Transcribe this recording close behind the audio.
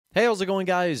Hey, how's it going,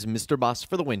 guys? Mr. Boss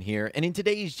for the win here, and in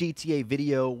today's GTA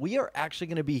video, we are actually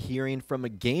going to be hearing from a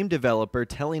game developer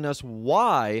telling us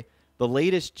why the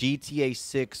latest GTA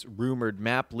 6 rumored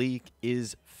map leak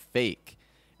is fake.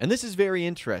 And this is very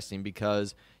interesting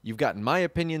because you've gotten my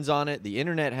opinions on it, the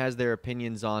internet has their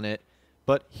opinions on it,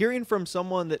 but hearing from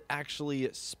someone that actually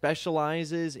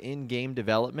specializes in game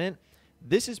development,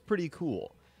 this is pretty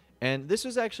cool. And this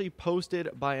was actually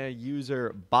posted by a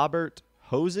user, Bobbert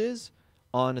Hoses,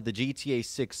 on the GTA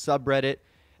 6 subreddit.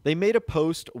 They made a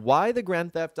post why the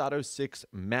Grand Theft Auto 6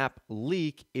 map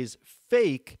leak is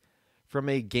fake from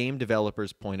a game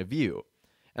developer's point of view.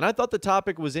 And I thought the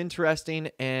topic was interesting,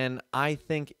 and I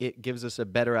think it gives us a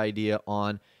better idea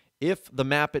on if the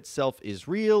map itself is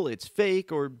real, it's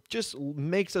fake, or just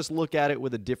makes us look at it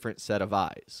with a different set of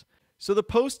eyes. So the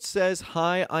post says,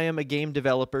 "Hi, I am a game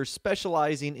developer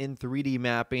specializing in 3D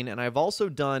mapping, and I've also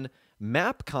done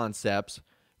map concepts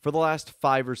for the last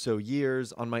 5 or so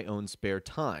years on my own spare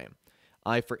time.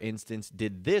 I, for instance,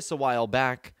 did this a while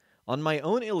back on my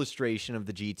own illustration of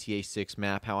the GTA 6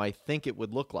 map, how I think it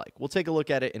would look like." We'll take a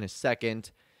look at it in a second.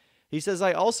 He says,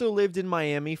 "I also lived in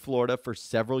Miami, Florida for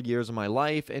several years of my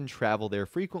life and travel there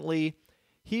frequently.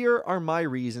 Here are my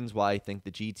reasons why I think the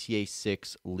GTA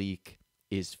 6 leak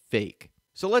is fake."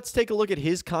 So let's take a look at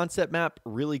his concept map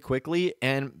really quickly,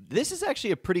 and this is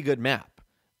actually a pretty good map.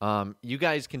 You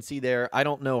guys can see there, I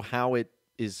don't know how it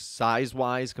is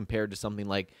size-wise compared to something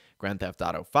like Grand Theft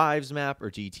Auto 5's map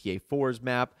or GTA 4's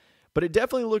map, but it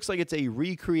definitely looks like it's a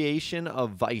recreation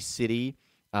of Vice City.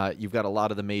 You've got a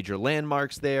lot of the major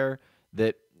landmarks there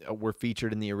that were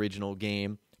featured in the original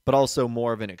game, but also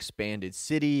more of an expanded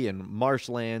city and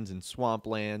marshlands and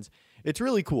swamplands. It's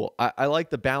really cool. I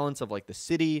like the balance of like the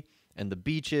city and the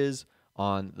beaches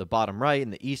on the bottom right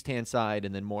and the east-hand side,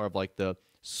 and then more of like the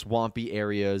swampy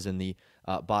areas in the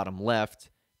bottom left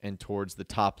and towards the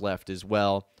top left as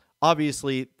well.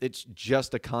 Obviously, it's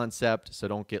just a concept, so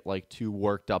don't get like too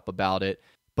worked up about it.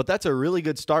 But that's a really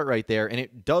good start right there, and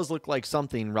it does look like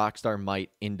something Rockstar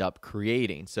might end up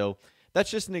creating. So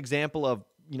that's just an example of,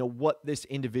 what this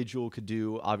individual could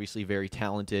do. Obviously very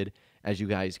talented, as you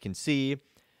guys can see.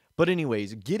 But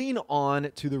anyways, getting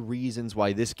on to the reasons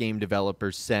why this game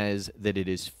developer says that it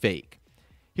is fake.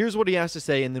 Here's what he has to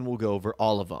say, and then we'll go over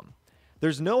all of them.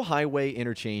 There's no highway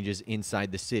interchanges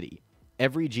inside the city.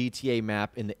 Every GTA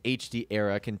map in the HD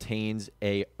era contains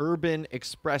a urban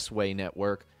expressway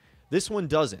network. This one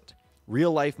doesn't.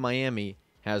 Real life Miami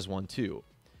has one too.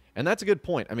 And that's a good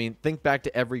point. I mean, think back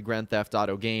to every Grand Theft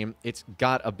Auto game. It's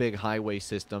got a big highway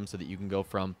system so that you can go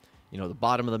from, the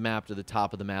bottom of the map to the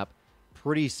top of the map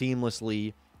pretty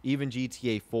seamlessly. Even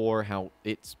GTA 4, how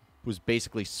it was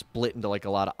basically split into like a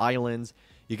lot of islands.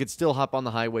 You could still hop on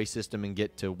the highway system and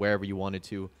get to wherever you wanted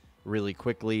to really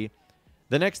quickly.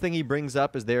 The next thing he brings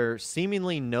up is there are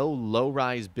seemingly no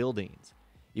low-rise buildings,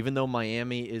 even though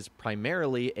Miami is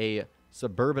primarily a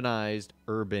suburbanized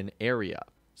urban area.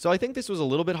 So I think this was a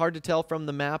little bit hard to tell from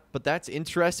the map, but that's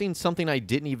interesting, something I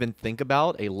didn't even think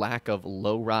about, a lack of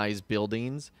low-rise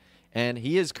buildings. And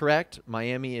he is correct.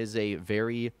 Miami is a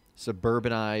very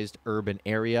suburbanized urban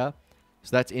area.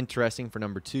 So that's interesting for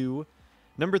number 2.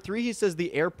 Number 3, he says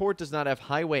the airport does not have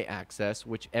highway access,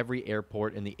 which every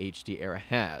airport in the HD era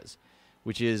has,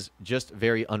 which is just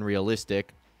very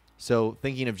unrealistic. So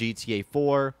thinking of GTA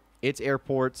 4, its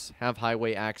airports have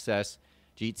highway access.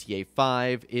 GTA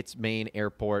 5, its main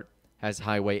airport has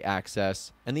highway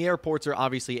access. And the airports are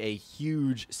obviously a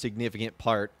huge, significant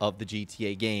part of the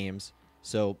GTA games.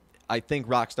 So I think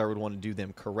Rockstar would want to do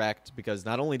them correct because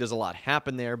not only does a lot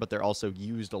happen there, but they're also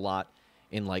used a lot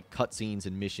in like cutscenes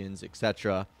and missions,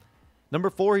 etc. Number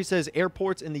 4, he says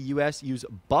airports in the US use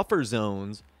buffer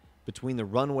zones between the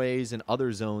runways and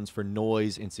other zones for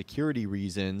noise and security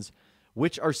reasons,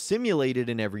 which are simulated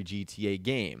in every GTA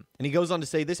game. And he goes on to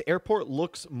say this airport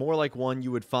looks more like one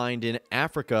you would find in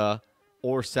Africa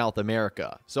or South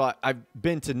America. So I've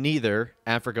been to neither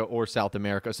Africa or South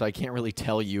America, so I can't really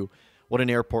tell you what an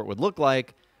airport would look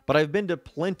like. But I've been to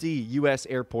plenty U.S.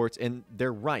 airports, and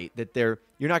they're right that you're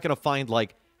not going to find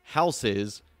like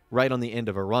houses right on the end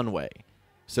of a runway.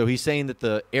 So he's saying that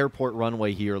the airport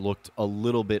runway here looked a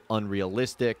little bit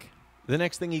unrealistic. The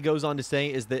next thing he goes on to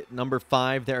say is that number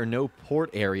 5, there are no port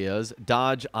areas.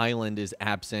 Dodge Island is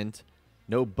absent.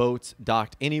 No boats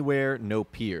docked anywhere, no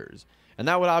piers. And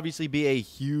that would obviously be a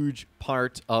huge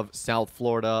part of South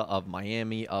Florida, of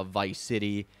Miami, of Vice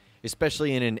City,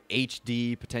 especially in an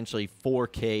HD, potentially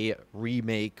 4K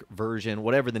remake version,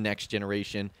 whatever the next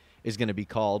generation is going to be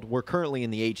called. We're currently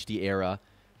in the HD era,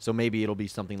 so maybe it'll be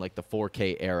something like the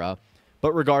 4K era.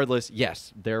 But regardless,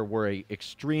 yes, there were an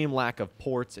extreme lack of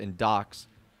ports and docks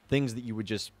things that you would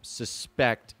just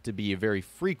suspect to be very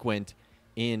frequent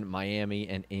in Miami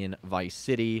and in Vice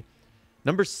City.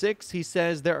 Number 6, he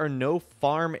says there are no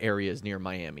farm areas near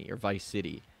Miami or Vice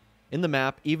City in the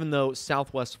map, even though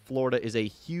Southwest Florida is a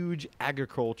huge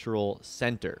agricultural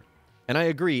center. And I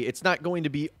agree, it's not going to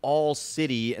be all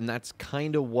city, and that's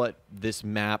kind of what this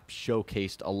map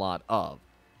showcased a lot of,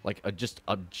 like just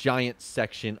a giant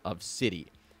section of city.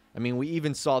 I mean, we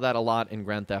even saw that a lot in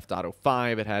Grand Theft Auto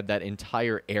 5. It had that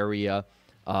entire area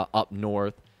up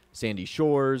north, Sandy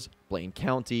Shores, Blaine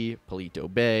County, Paleto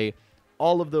Bay.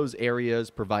 All of those areas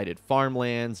provided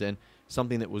farmlands and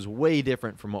something that was way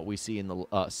different from what we see in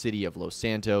the city of Los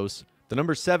Santos. The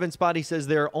number 7 spot, he says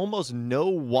there are almost no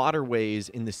waterways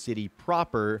in the city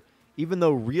proper, even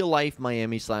though real-life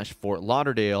Miami/Fort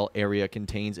Lauderdale area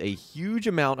contains a huge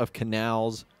amount of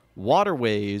canals,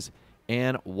 waterways,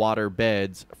 and water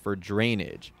beds for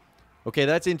drainage. Okay,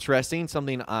 that's interesting,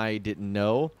 something I didn't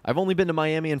know. I've only been to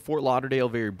Miami and Fort Lauderdale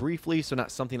very briefly, so not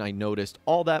something I noticed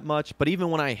all that much, but even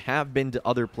when I have been to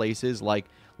other places like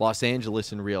Los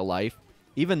Angeles in real life,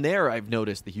 even there I've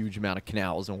noticed the huge amount of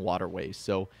canals and waterways,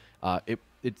 so it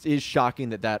is shocking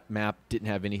that that map didn't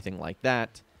have anything like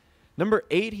that. Number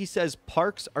 8, he says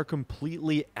parks are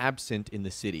completely absent in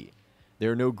the city.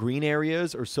 There are no green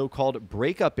areas or so-called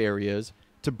breakup areas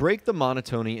to break the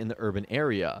monotony in the urban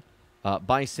area.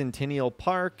 Bicentennial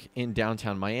Park in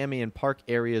downtown Miami and park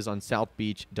areas on South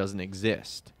Beach doesn't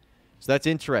exist. So that's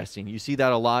interesting. You see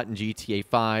that a lot in GTA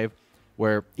 5,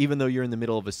 where even though you're in the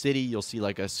middle of a city, you'll see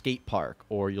like a skate park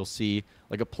or you'll see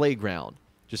like a playground.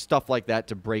 Just stuff like that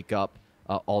to break up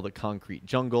all the concrete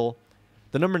jungle.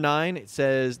 The number 9, it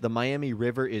says the Miami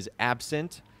River is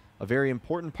absent. A very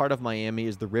important part of Miami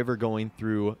is the river going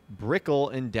through Brickell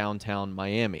in downtown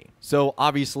Miami. So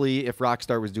obviously, if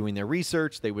Rockstar was doing their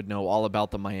research, they would know all about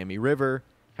the Miami River,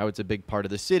 how it's a big part of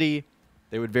the city.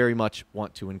 They would very much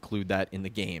want to include that in the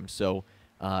game. So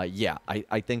yeah,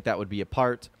 I think that would be a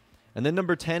part. And then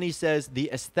number 10, he says the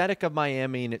aesthetic of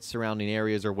Miami and its surrounding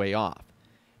areas are way off.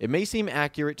 It may seem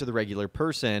accurate to the regular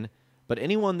person, but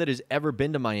anyone that has ever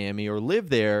been to Miami or lived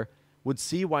there would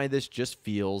see why this just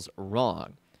feels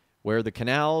wrong. Where the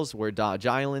canals, where Dodge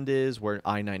Island is, where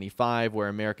I-95, where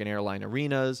American Airlines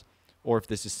Arenas, or if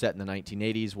this is set in the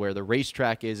 1980s, where the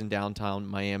racetrack is in downtown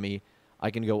Miami,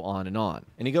 I can go on.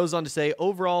 And he goes on to say,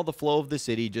 overall, the flow of the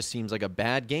city just seems like a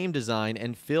bad game design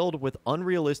and filled with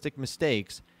unrealistic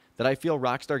mistakes that I feel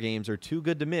Rockstar Games are too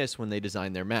good to miss when they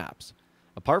design their maps.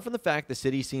 Apart from the fact the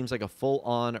city seems like a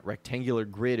full-on rectangular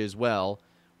grid as well,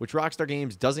 which Rockstar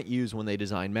Games doesn't use when they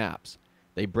design maps.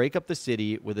 They break up the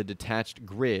city with a detached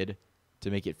grid to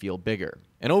make it feel bigger.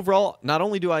 And overall, not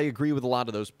only do I agree with a lot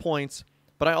of those points,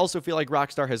 but I also feel like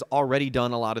Rockstar has already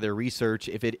done a lot of their research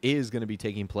if it is going to be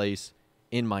taking place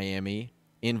in Miami,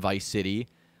 in Vice City.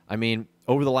 I mean,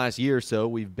 over the last year or so,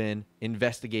 we've been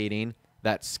investigating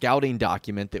that scouting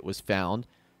document that was found,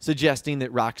 suggesting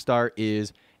that Rockstar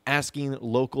is asking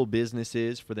local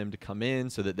businesses for them to come in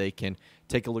so that they can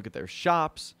take a look at their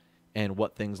shops and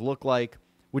what things look like,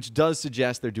 which does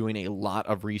suggest they're doing a lot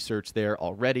of research there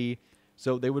already.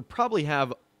 So they would probably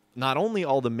have not only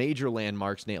all the major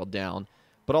landmarks nailed down,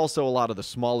 but also a lot of the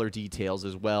smaller details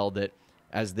as well that,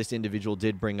 as this individual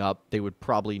did bring up, they would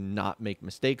probably not make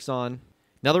mistakes on.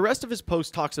 Now, the rest of his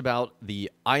post talks about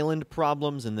the island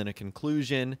problems and then a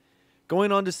conclusion,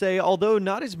 going on to say, although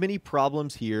not as many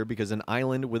problems here because an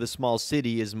island with a small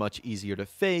city is much easier to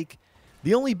fake,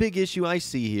 the only big issue I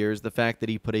see here is the fact that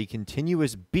he put a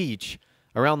continuous beach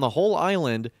around the whole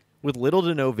island with little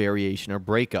to no variation or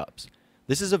breakups.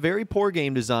 This is a very poor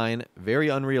game design, very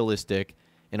unrealistic,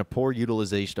 and a poor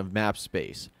utilization of map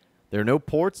space. There are no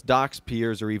ports, docks,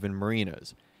 piers, or even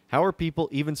marinas. How are people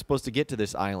even supposed to get to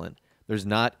this island? There's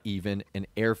not even an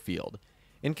airfield.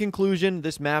 In conclusion,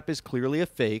 this map is clearly a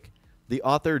fake. The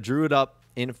author drew it up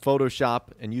in Photoshop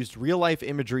and used real-life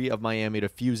imagery of Miami to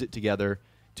fuse it together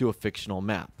to a fictional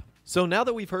map. So now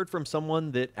that we've heard from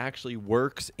someone that actually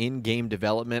works in game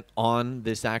development on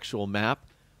this actual map,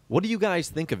 what do you guys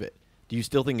think of it? Do you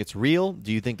still think it's real?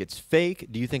 Do you think it's fake?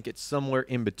 Do you think it's somewhere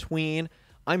in between?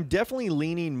 I'm definitely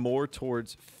leaning more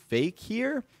towards fake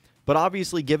here, but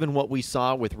obviously given what we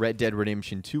saw with Red Dead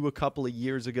Redemption 2 a couple of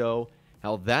years ago,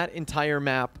 how that entire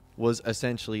map was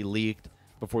essentially leaked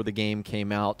before the game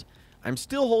came out, I'm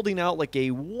still holding out like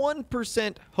a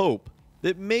 1% hope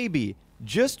that maybe,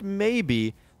 just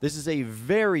maybe, this is a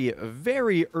very,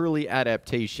 very early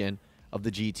adaptation of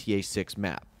the GTA 6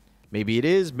 map. Maybe it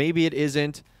is, maybe it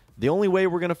isn't. The only way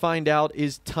we're going to find out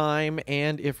is time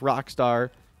and if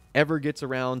Rockstar ever gets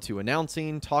around to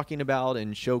announcing, talking about,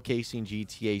 and showcasing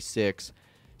GTA 6.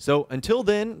 So until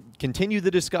then, continue the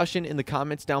discussion in the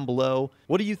comments down below.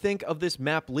 What do you think of this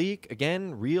map leak?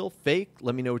 Again, real, fake?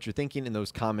 Let me know what you're thinking in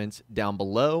those comments down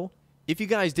below. If you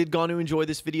guys did go on to enjoy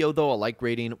this video, though, a like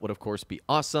rating would, of course, be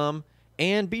awesome.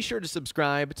 And be sure to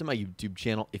subscribe to my YouTube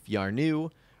channel if you are new,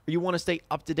 or you want to stay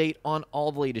up to date on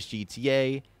all the latest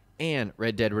GTA and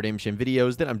Red Dead Redemption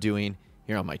videos that I'm doing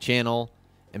here on my channel.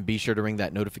 And be sure to ring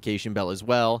that notification bell as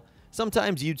well.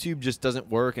 Sometimes YouTube just doesn't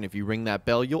work, and if you ring that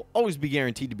bell, you'll always be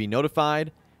guaranteed to be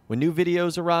notified when new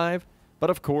videos arrive. But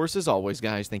of course, as always,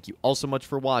 guys, thank you all so much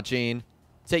for watching.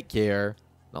 Take care,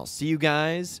 and I'll see you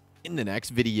guys in the next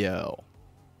video.